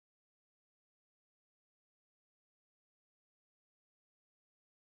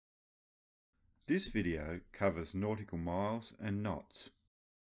This video covers nautical miles and knots.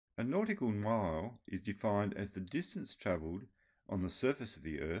 A nautical mile is defined as the distance travelled on the surface of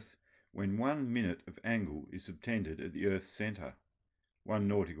the Earth when 1 minute of angle is subtended at the Earth's centre. 1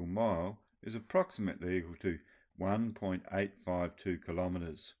 nautical mile is approximately equal to 1.852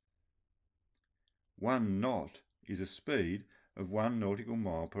 kilometres. 1 knot is a speed of 1 nautical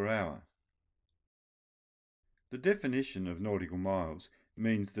mile per hour. The definition of nautical miles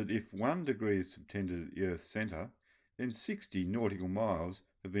means that if 1 degree is subtended at the Earth's centre, then 60 nautical miles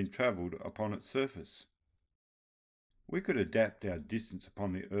have been travelled upon its surface. We could adapt our distance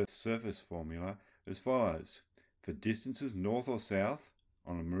upon the Earth's surface formula as follows. For distances north or south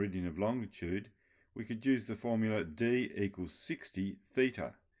on a meridian of longitude, we could use the formula d equals 60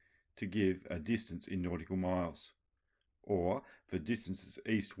 theta to give a distance in nautical miles. Or for distances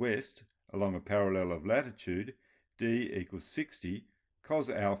east-west along a parallel of latitude, d equals 60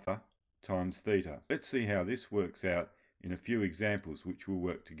 cos alpha times theta. Let's see how this works out in a few examples which will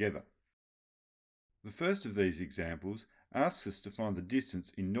work together. The first of these examples asks us to find the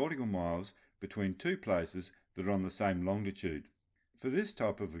distance in nautical miles between two places that are on the same longitude. For this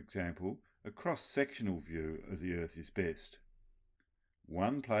type of example, a cross-sectional view of the Earth is best.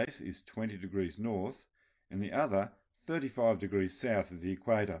 One place is 20 degrees north and the other 35 degrees south of the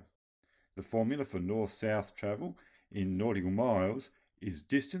equator. The formula for north-south travel in nautical miles is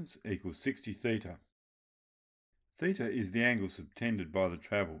distance equals 60 theta. Theta is the angle subtended by the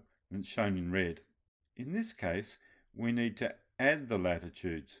travel, and it's shown in red. In this case, we need to add the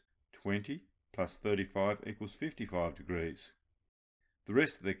latitudes. 20 plus 35 equals 55 degrees. The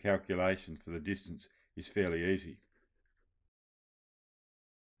rest of the calculation for the distance is fairly easy.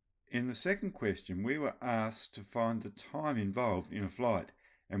 In the second question, we were asked to find the time involved in a flight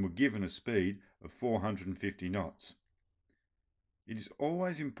and were given a speed of 450 knots. It is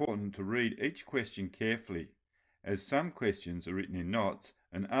always important to read each question carefully, as some questions are written in knots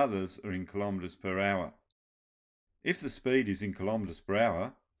and others are in kilometres per hour. If the speed is in kilometres per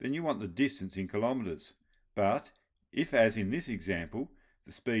hour, then you want the distance in kilometres. But if, as in this example,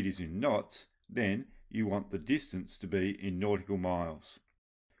 the speed is in knots, then you want the distance to be in nautical miles.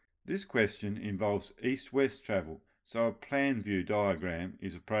 This question involves east-west travel, so a plan view diagram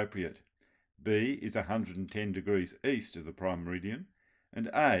is appropriate. B is 110 degrees east of the prime meridian, and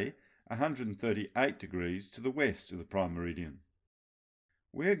A 138 degrees to the west of the prime meridian.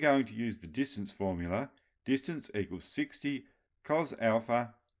 We are going to use the distance formula, distance equals 60 cos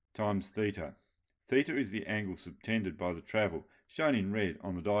alpha times theta. Theta is the angle subtended by the travel, shown in red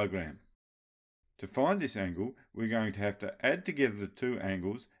on the diagram. To find this angle, we're going to have to add together the two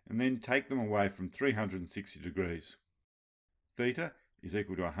angles and then take them away from 360 degrees. Theta is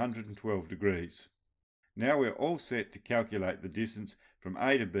equal to 112 degrees. Now we're all set to calculate the distance from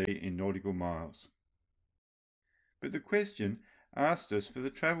A to B in nautical miles. But the question asked us for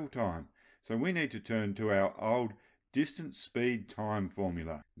the travel time, so we need to turn to our old distance, speed, time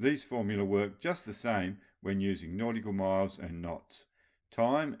formula. These formula work just the same when using nautical miles and knots.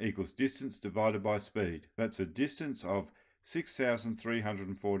 Time equals distance divided by speed. That's a distance of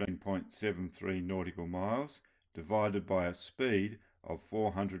 6,314.73 nautical miles divided by a speed of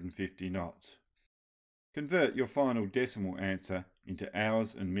 450 knots. Convert your final decimal answer into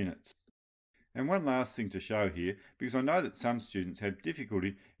hours and minutes. And one last thing to show here, because I know that some students have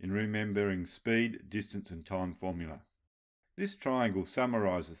difficulty in remembering speed, distance and time formula. This triangle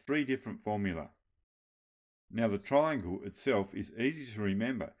summarises 3 different formulae. Now the triangle itself is easy to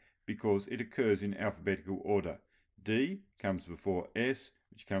remember because it occurs in alphabetical order. D comes before S,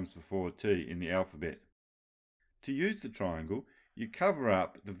 which comes before T in the alphabet. To use the triangle, you cover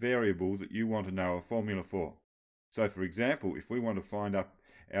up the variable that you want to know a formula for. So for example, if we want to find up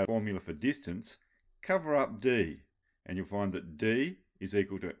our formula for distance, cover up D, and you'll find that D is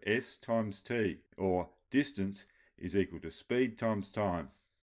equal to S times T, or distance is equal to speed times time.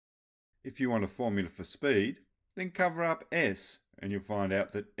 If you want a formula for speed, then cover up S, and you'll find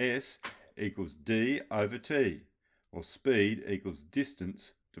out that S equals D over T, or speed equals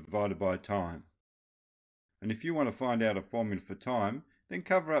distance divided by time. And if you want to find out a formula for time, then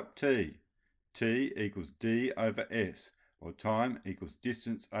cover up T. T equals D over S, or time equals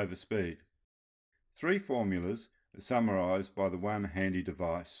distance over speed. 3 formulas are summarised by the one handy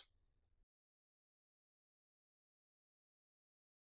device.